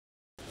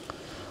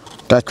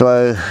That's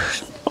why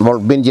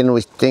Vincent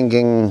was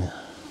thinking,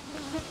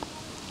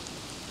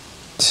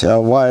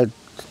 so why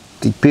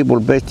the people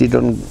Vestey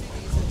don't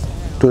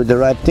do the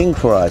right thing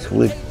for us?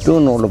 We're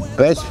doing all the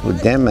best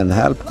with them and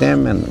help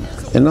them, and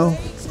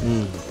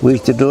we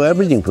used to do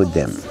everything for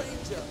them.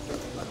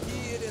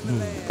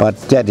 But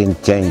that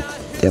didn't change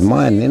their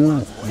mind,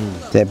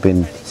 They've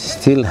been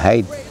still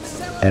hate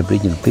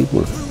Aboriginal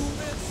people.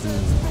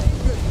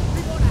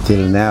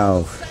 Till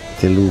now,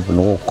 till we've been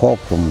all caught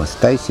from a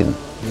station.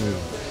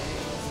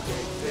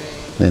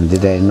 And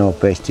there ain't no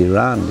Vestey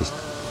around. This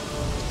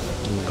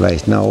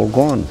place now all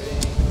gone.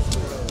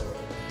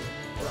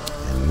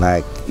 And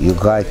like you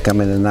guys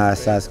come in and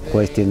ask us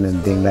questions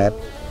and things like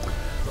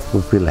that,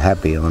 we feel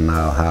happy on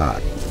our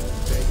heart.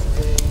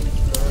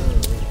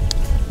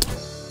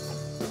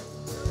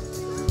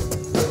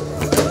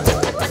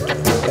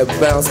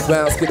 Bounce,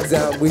 bounce, get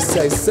down, we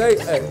say,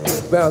 ay.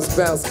 Bounce,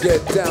 bounce,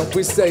 get down,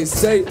 we say,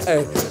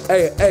 ay,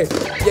 ay.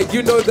 Yeah,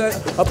 you know that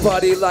a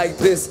party like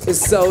this is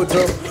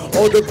seldom.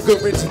 All the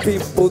GURINDJI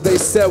people, they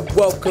said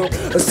welcome.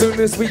 As soon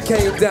as we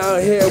came down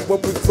here, when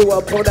we flew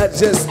up on that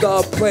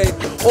Jetstar plane,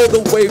 all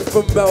the way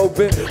from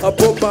Melbourne, I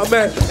brought my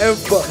man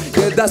Emperor,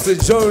 yeah, that's the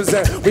Jones,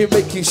 and we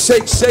make you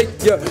shake,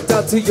 yeah,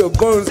 down to your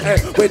bones, and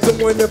we're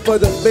doing it for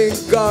the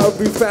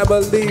Lingiarri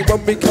family.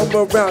 When we come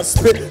around,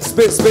 spit,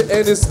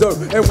 and it's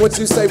dope. And what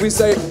you say, we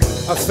say,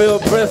 I feel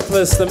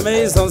breathless,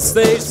 amazed on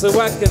stage, so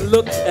I can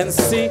look and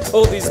see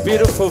all these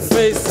beautiful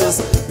faces,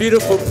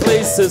 beautiful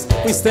places.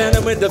 We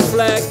standing with the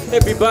flag,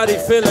 everybody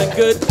feeling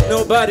good,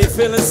 nobody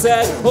feeling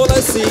sad. All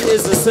I see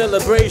is a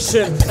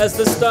celebration as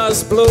the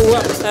stars blow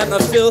up and I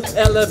feel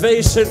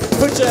elevation.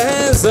 Put your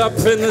hands up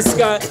in the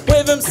sky,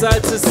 wave them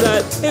side to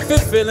side if you're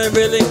feeling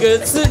really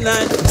good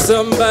tonight.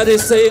 Somebody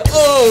say,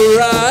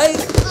 alright.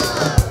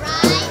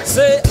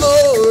 Say,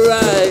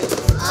 alright.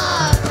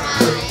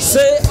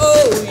 Say,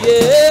 oh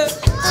yeah.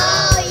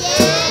 Oh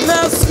yeah.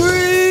 Now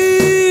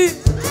scream.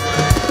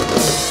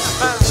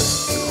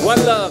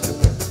 One love.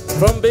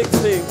 From big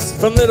things,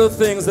 from little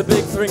things, the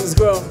big things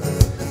grow.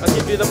 I'll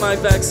give you the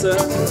mic back, sir.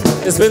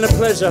 It's been a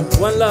pleasure.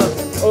 One love,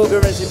 all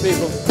GURINDJI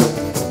people.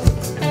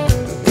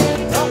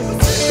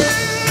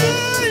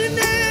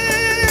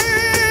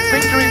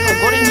 Victory for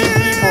GURINDJI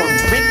people.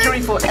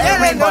 Victory for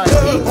everybody.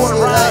 Equal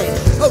rights.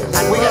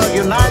 And we are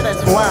united as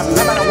one.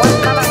 No matter what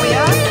color we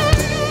are,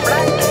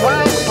 black,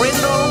 white,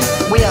 brindle,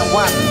 we are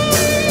one.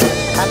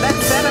 And let's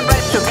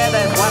celebrate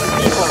together as one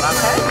people,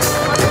 okay?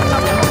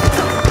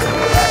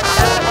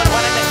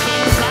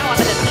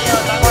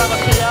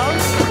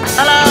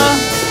 Hello,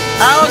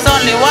 I was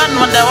only one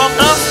when they walked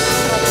off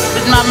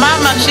with my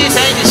mom, and she's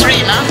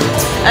 83 now,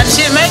 and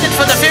she made it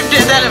for the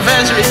 50th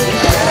anniversary.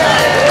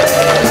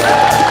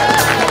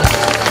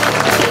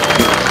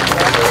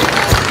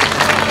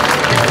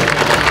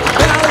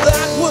 now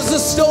that was a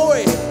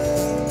story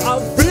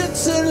of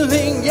Vincent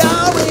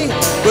Lingiarri,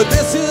 but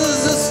this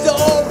is a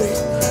story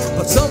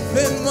of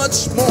something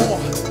much more.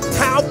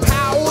 How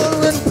power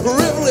and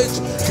privilege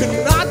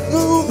cannot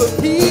move the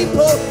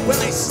people when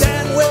they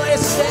stand where they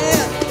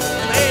stand.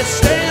 They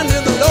stand